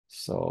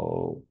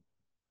So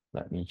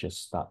let me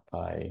just start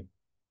by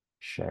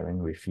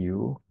sharing with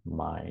you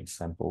my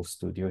sample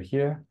studio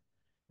here.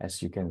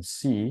 As you can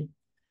see,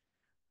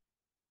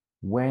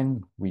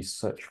 when we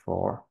search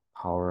for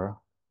power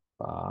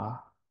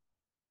bar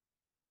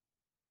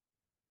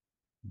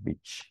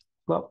beach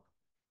club,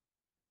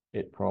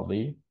 it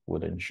probably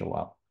wouldn't show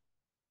up,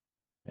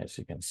 as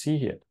you can see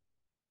here,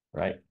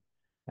 right?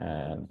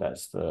 And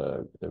that's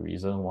the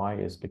reason why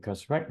is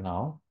because right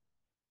now,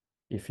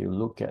 if you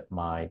look at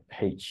my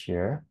page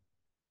here,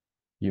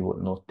 you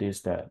would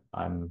notice that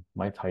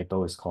my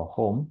title is called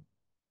home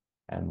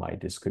and my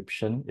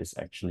description is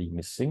actually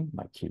missing.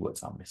 My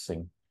keywords are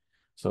missing.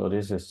 So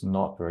this is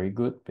not very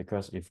good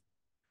because if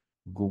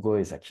Google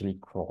is actually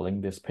crawling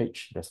this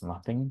page, there's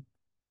nothing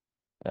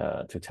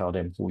to tell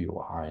them who you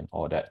are and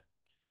all that.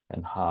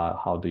 And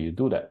how do you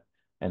do that?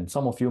 And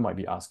some of you might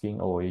be asking,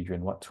 oh,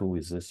 Adrian, what tool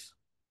is this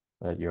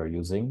that you're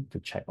using to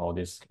check all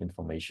this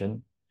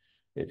information?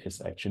 It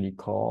is actually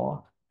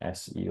called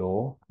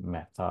SEO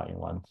Meta in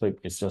one click.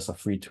 It's just a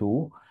free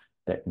tool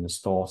that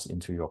installs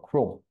into your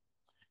Chrome.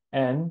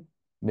 And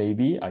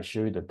maybe I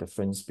show you the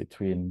difference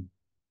between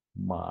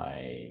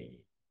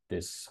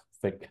this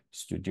fake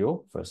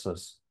studio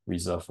versus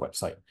Rezerv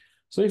website.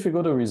 So if you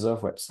go to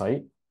Rezerv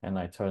website and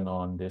I turn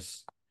on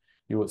this,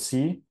 you would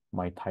see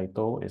my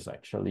title is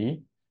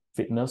actually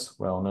Fitness,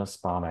 Wellness,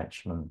 Spa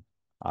Management.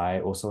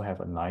 I also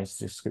have a nice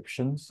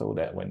description so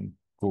that when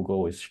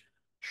Google is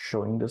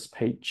showing this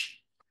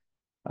page,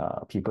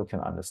 people can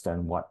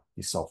understand what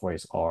the software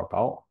is all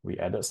about. We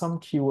added some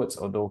keywords,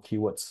 although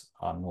keywords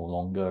are no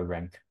longer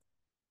ranked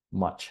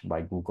much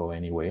by Google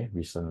anyway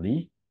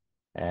recently.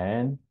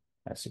 And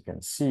as you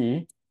can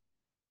see,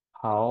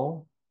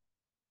 how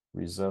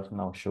Rezerv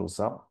now shows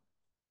up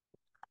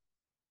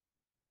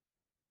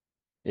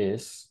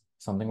is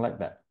something like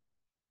that,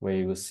 where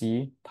you will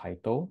see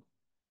title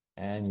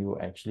and you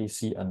will actually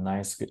see a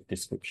nice good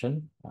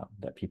description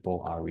that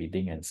people are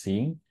reading and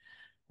seeing.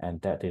 And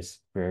that is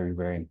very,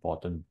 very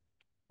important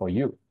for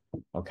you.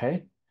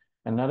 Okay.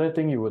 Another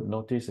thing you would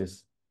notice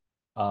is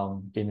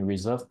in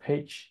Rezerv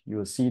page, you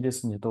will see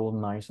this little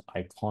nice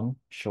icon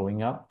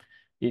showing up.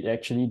 It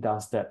actually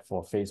does that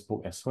for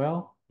Facebook as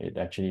well. It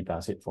actually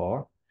does it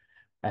for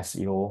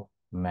SEO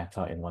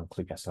Meta in one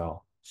click as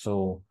well.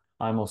 So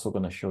I'm also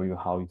going to show you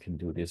how you can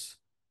do this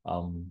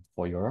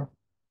for your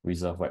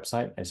Rezerv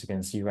website. As you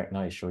can see right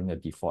now, it's showing the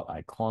default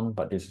icon,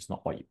 but this is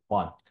not what you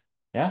want.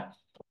 Yeah.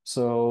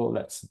 So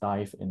let's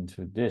dive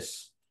into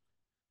this.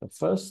 The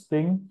first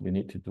thing you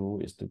need to do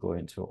is to go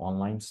into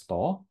online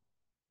store.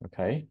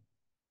 Okay.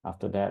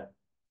 After that,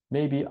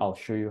 maybe I'll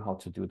show you how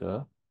to do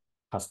the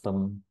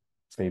custom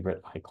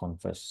favorite icon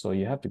first. So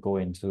you have to go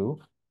into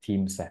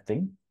theme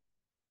setting.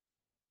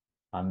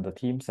 Under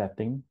theme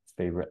setting,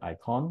 favorite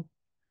icon.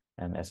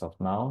 And as of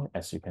now,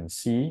 as you can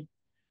see,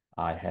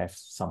 I have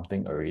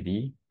something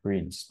already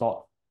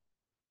pre-installed.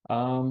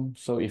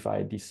 So if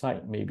I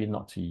decide maybe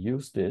not to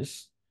use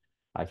this,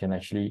 I can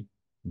actually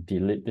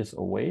delete this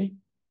away.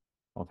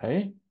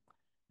 Okay.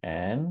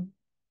 And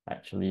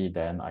actually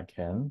then I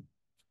can.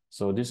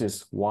 So this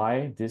is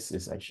why this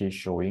is actually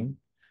showing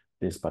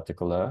this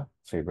particular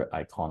favorite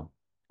icon.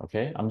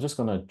 Okay. I'm just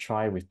going to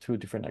try with two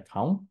different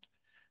accounts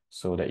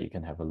so that you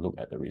can have a look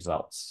at the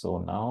results. So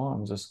now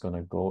I'm just going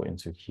to go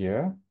into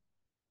here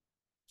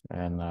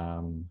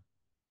and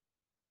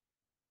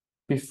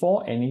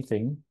before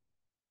anything,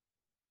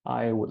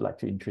 I would like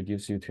to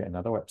introduce you to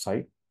another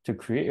website to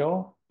create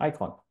your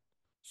icon.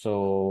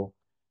 So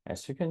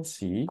as you can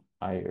see,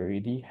 I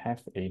already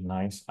have a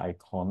nice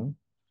icon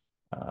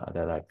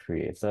that I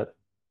created.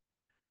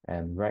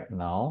 And right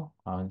now,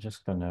 I'm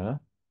just gonna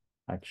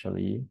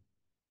actually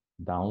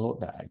download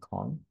the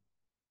icon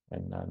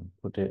and then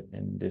put it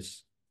in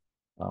this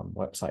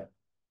website.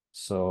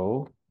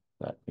 So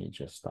let me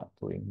just start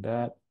doing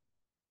that.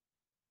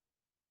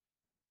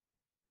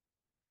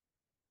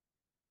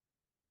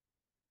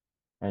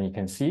 And you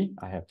can see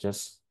I have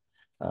just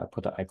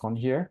put the icon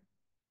here.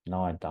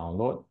 Now I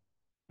download.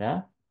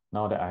 Yeah.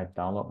 Now that I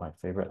download my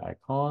favorite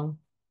icon,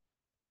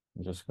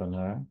 I'm just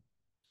gonna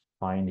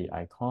find the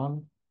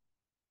icon.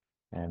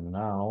 And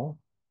now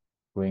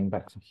going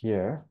back to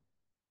here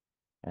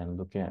and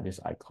looking at this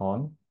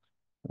icon,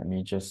 let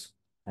me just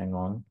hang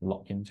on,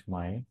 log into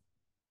my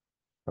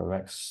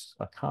correct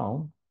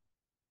account,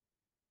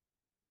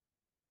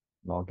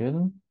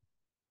 login.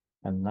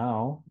 And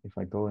now if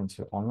I go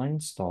into online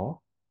store,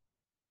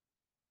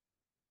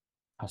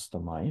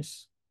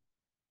 customize,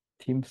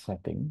 theme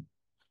setting,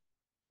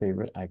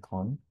 favorite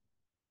icon,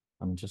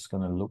 I'm just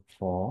going to look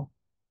for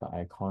the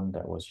icon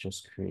that was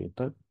just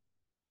created.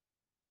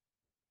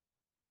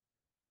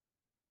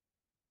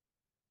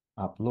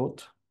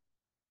 Upload,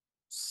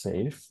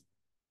 save.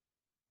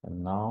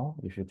 And now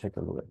if you take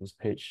a look at this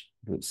page,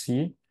 you would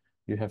see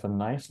you have a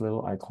nice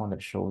little icon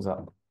that shows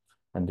up.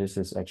 And this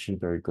is actually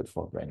very good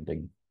for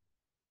branding.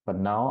 But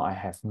now I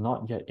have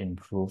not yet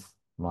improved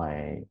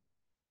my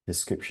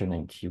description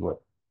and keyword.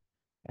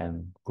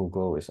 And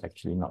Google is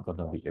actually not going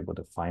to be able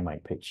to find my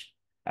page.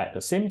 At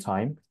the same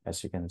time,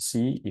 as you can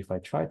see, if I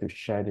try to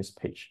share this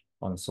page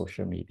on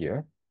social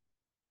media,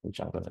 which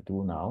I'm going to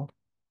do now,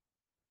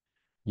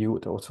 you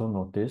would also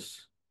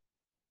notice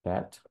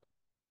that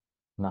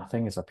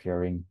nothing is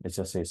appearing. It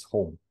just says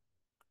home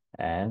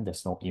and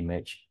there's no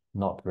image.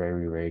 Not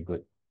very, very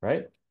good,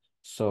 right?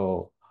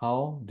 So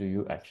how do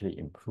you actually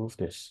improve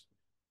this?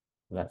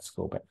 Let's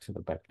go back to the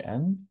back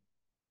end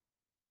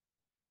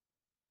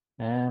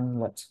and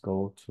let's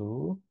go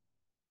to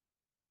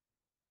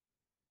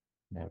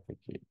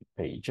navigate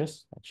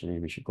pages. Actually,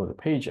 we should go to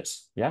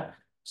pages. Yeah.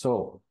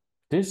 So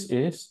this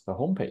is the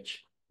home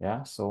page.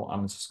 Yeah. So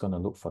I'm just going to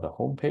look for the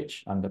home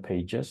page under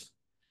pages.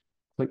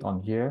 Click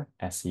on here,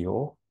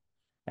 SEO.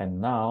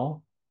 And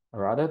now,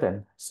 rather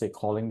than say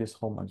calling this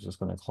home, I'm just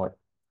going to call it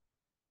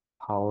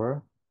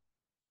Power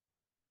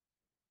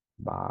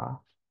Bar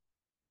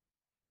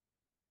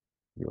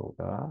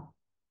Yoga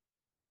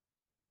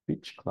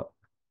Beach Club.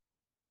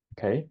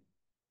 Okay.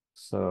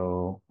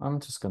 So I'm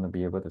just going to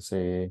be able to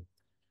say,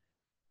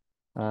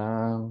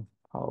 Power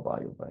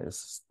Bar Yoga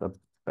is the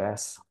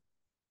best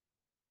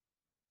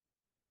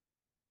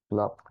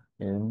club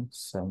in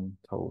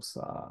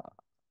Sentosa.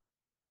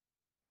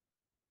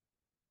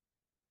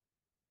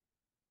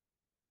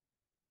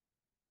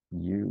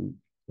 You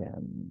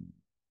can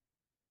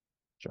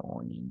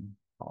join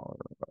our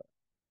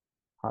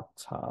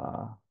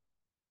Hatha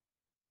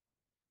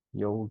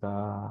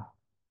yoga,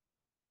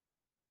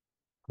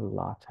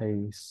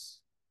 Pilates,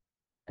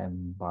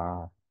 and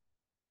bar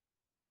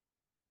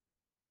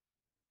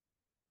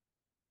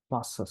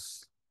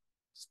classes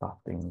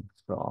starting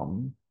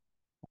from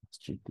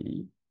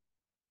SGD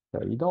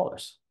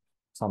 $30,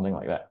 something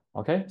like that.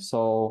 Okay,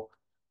 so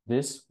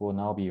this will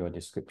now be your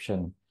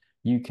description.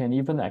 You can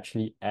even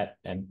actually add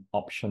an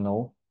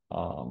optional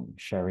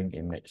sharing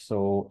image.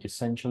 So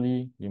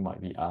essentially, you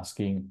might be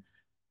asking,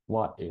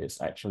 what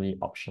is actually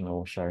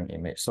optional sharing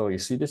image? So you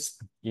see this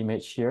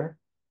image here.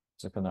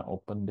 So I'm gonna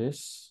open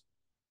this,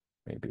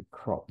 maybe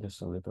crop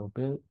this a little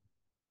bit.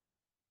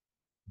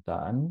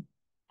 Done.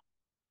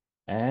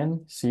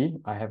 And see,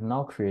 I have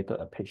now created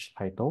a page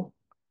title,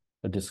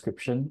 a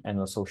description,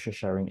 and a social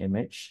sharing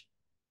image.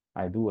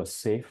 I do a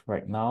save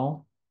right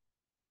now.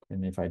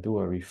 And if I do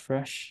a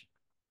refresh,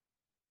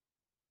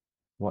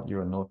 what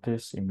you'll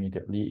notice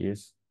immediately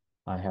is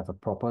I have a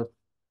proper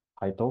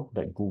title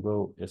that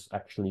Google is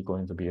actually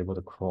going to be able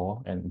to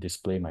crawl and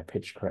display my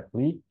page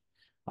correctly.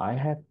 I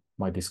have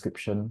my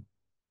description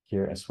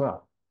here as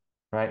well,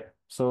 right?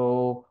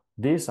 So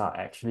these are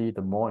actually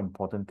the more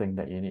important thing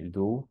that you need to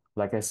do.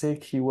 Like I say,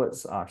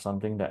 keywords are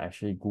something that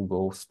actually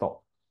Google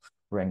stop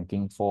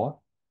ranking for.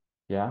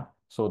 Yeah.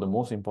 So the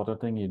most important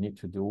thing you need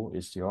to do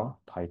is your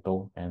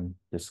title and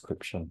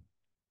description.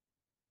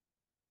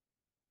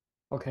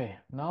 Okay,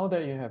 now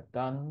that you have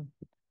done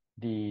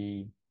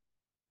the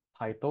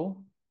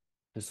title,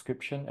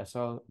 description, as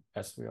well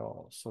as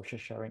your social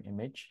sharing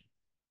image,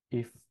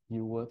 if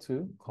you were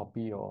to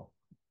copy your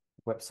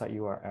website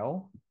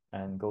URL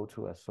and go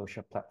to a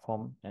social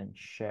platform and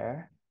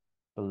share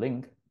the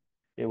link,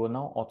 it will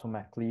now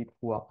automatically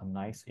pull up a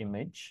nice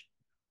image,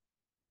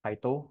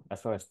 title,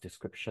 as well as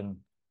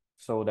description,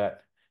 so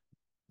that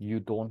you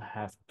don't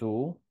have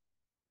to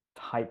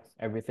type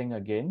everything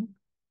again,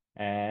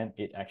 and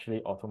it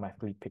actually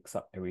automatically picks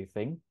up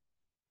everything,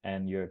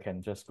 and you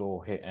can just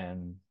go ahead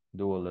and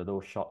do a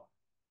little short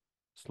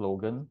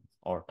slogan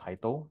or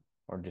title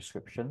or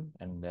description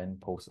and then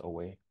post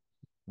away.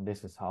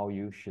 This is how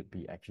you should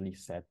be actually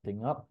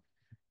setting up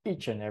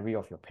each and every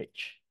of your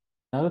page.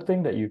 Another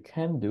thing that you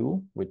can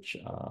do, which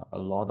a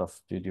lot of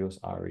studios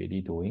are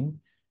already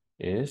doing,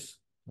 is,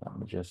 let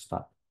me just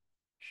start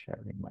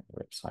sharing my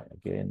website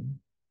again,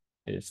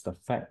 is the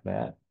fact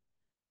that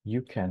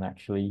you can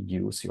actually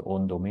use your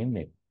own domain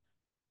name.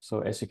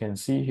 So as you can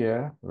see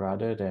here,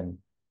 rather than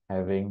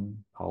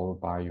having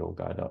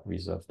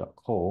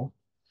powerbaryoga.rezerv.co,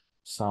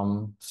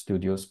 some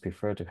studios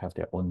prefer to have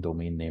their own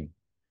domain name,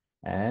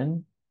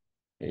 and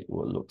it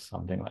will look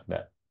something like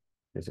that.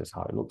 This is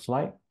how it looks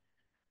like,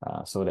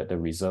 so that the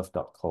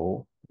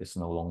rezerv.co is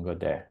no longer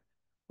there.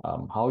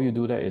 How you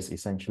do that is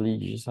essentially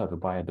you just have to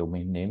buy a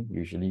domain name.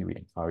 Usually we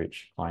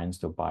encourage clients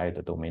to buy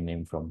the domain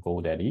name from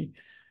GoDaddy.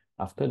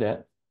 After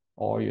that,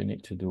 all you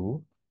need to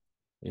do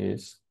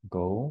is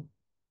go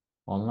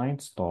online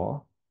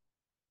store,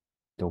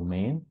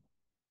 domain,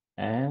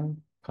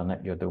 and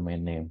connect your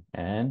domain name.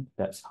 And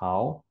that's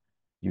how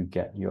you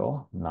get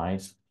your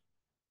nice,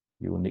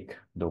 unique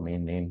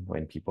domain name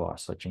when people are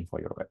searching for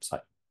your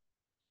website.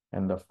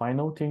 And the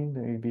final thing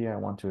that maybe I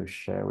want to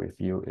share with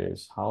you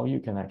is how you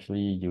can actually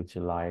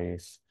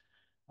utilize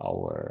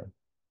our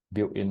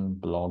built-in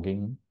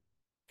blogging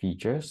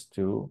features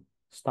to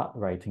start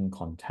writing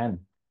content.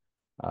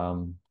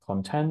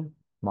 Content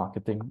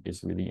marketing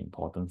is really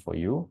important for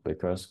you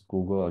because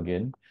Google,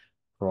 again,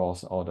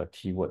 crawls all the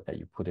keyword that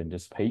you put in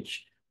this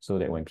page so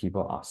that when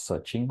people are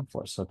searching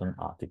for a certain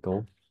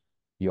article,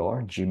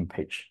 your gym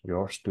page,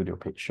 your studio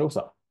page shows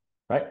up,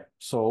 right?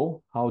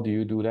 So how do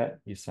you do that?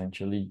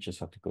 Essentially, you just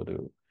have to go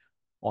to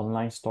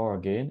online store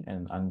again,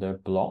 and under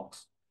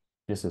blogs,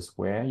 this is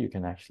where you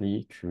can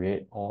actually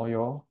create all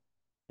your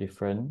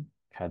different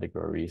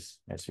subcategories.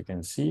 As you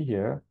can see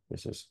here,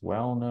 this is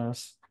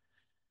wellness.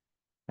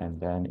 And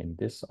then in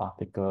this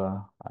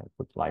article, I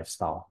put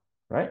lifestyle,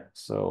 right?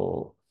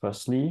 So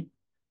firstly,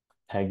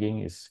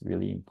 tagging is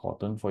really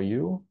important for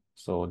you.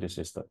 So this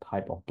is the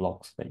type of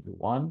blocks that you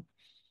want,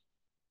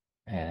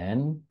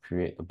 and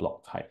create the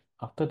block type.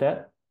 After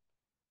that,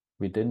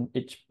 within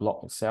each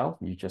block itself,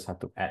 you just have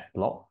to add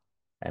block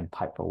and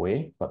type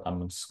away. But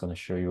I'm just going to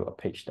show you a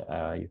page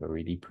that you've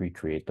already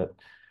pre-created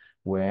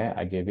where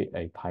I gave it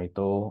a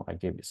title, I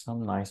gave it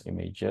some nice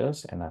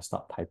images, and I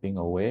start typing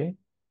away,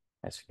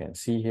 as you can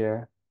see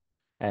here.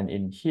 And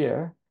in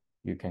here,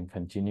 you can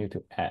continue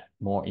to add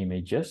more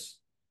images,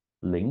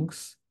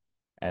 links,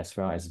 as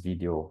well as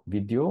video.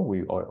 Video,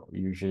 we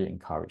usually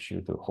encourage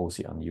you to host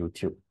it on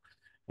YouTube.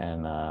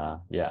 And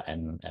yeah,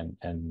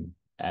 and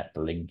add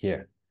the link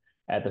here.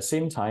 At the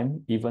same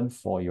time, even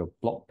for your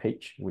blog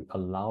page, we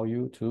allow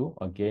you to,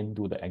 again,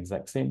 do the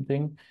exact same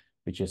thing,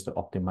 which is to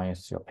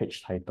optimize your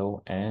page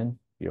title and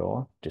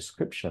your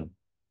description.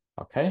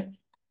 Okay,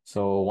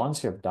 so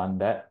once you've done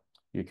that,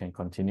 you can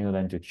continue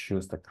then to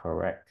choose the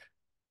correct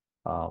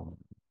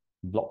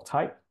block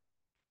type.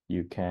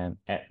 You can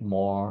add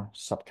more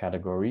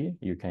subcategory.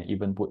 You can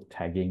even put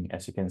tagging.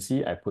 As you can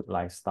see, I put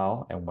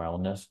lifestyle and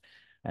wellness,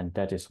 and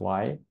that is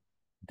why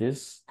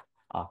this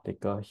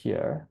article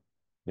here,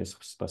 this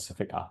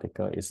specific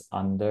article is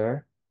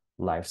under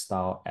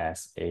lifestyle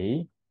as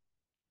a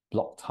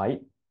block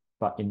type.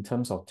 But in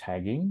terms of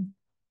tagging,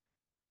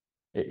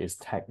 it is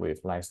tagged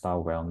with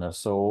lifestyle wellness.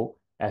 So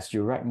as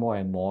you write more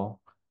and more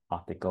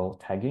article,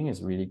 tagging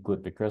is really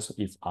good, because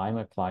if I'm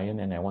a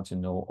client and I want to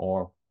know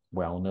all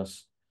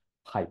wellness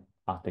type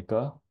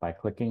article, by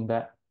clicking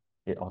that,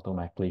 it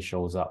automatically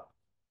shows up.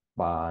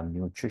 But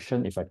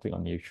nutrition, if I click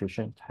on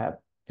nutrition tab,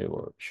 it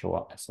will show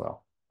up as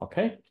well.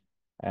 Okay.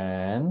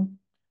 And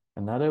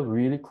another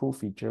really cool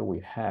feature we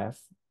have,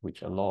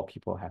 which a lot of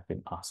people have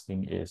been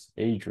asking, is,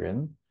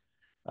 Adrian,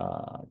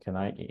 can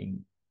I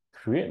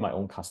create my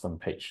own custom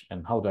page?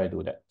 And how do I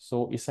do that?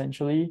 So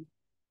essentially,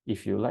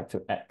 if you like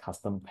to add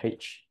custom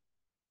page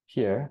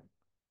here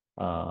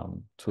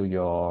to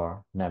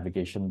your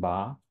navigation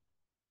bar,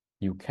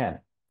 you can.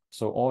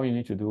 So all you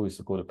need to do is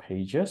to go to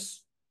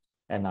pages,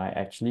 and I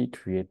actually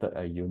created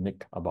a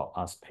unique About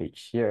Us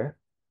page here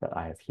that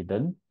I have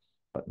hidden.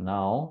 But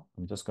now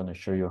I'm just going to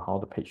show you how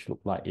the page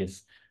look like.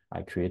 Is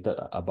I created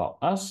About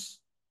Us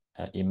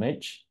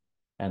image,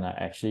 and I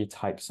actually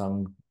typed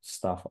some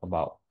stuff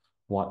about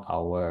what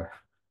our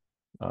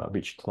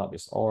Beach Club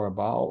is all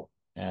about.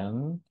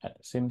 And at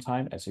the same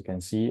time, as you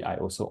can see, I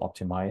also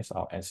optimized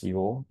our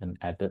SEO and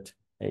added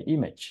an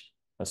image,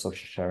 a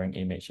social sharing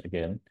image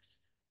again.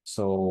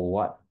 So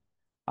what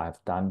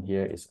I've done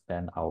here is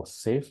then I'll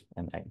save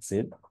and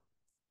exit.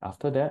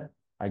 After that,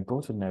 I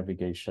go to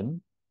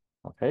navigation,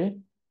 okay,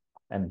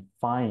 and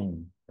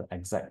find the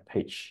exact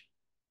page,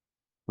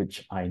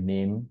 which I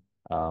name,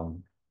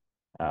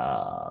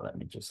 let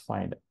me just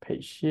find the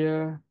page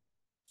here.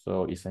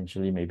 So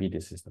essentially, maybe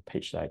this is the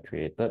page that I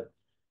created,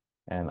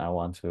 and I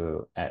want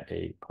to add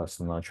a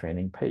personal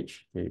training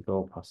page. Here you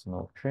go,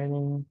 personal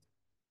training.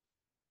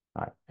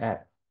 I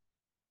add.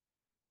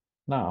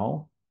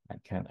 Now I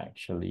can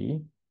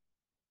actually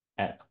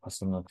add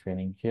personal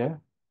training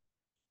here.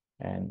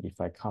 And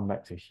if I come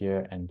back to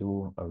here and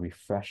do a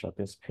refresh of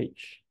this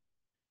page,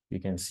 you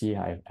can see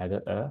I've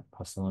added a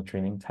personal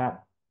training tab.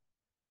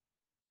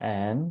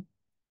 And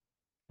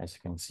as you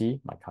can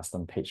see, my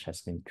custom page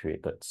has been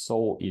created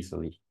so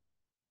easily.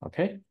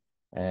 Okay.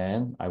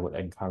 And I would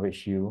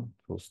encourage you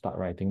to start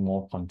writing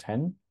more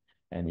content.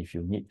 And if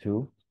you need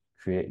to,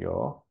 create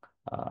your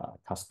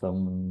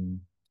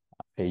custom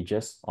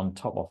pages on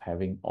top of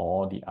having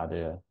all the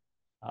other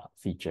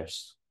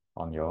features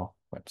on your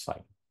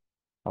website.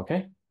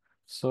 Okay.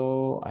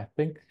 So I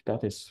think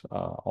that is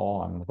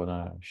all I'm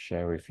gonna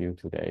share with you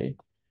today.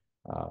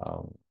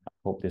 I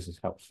hope this is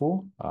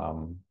helpful.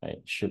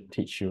 It should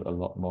teach you a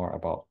lot more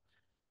about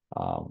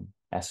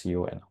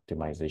SEO and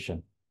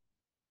optimization.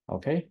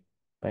 Okay,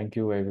 thank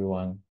you everyone.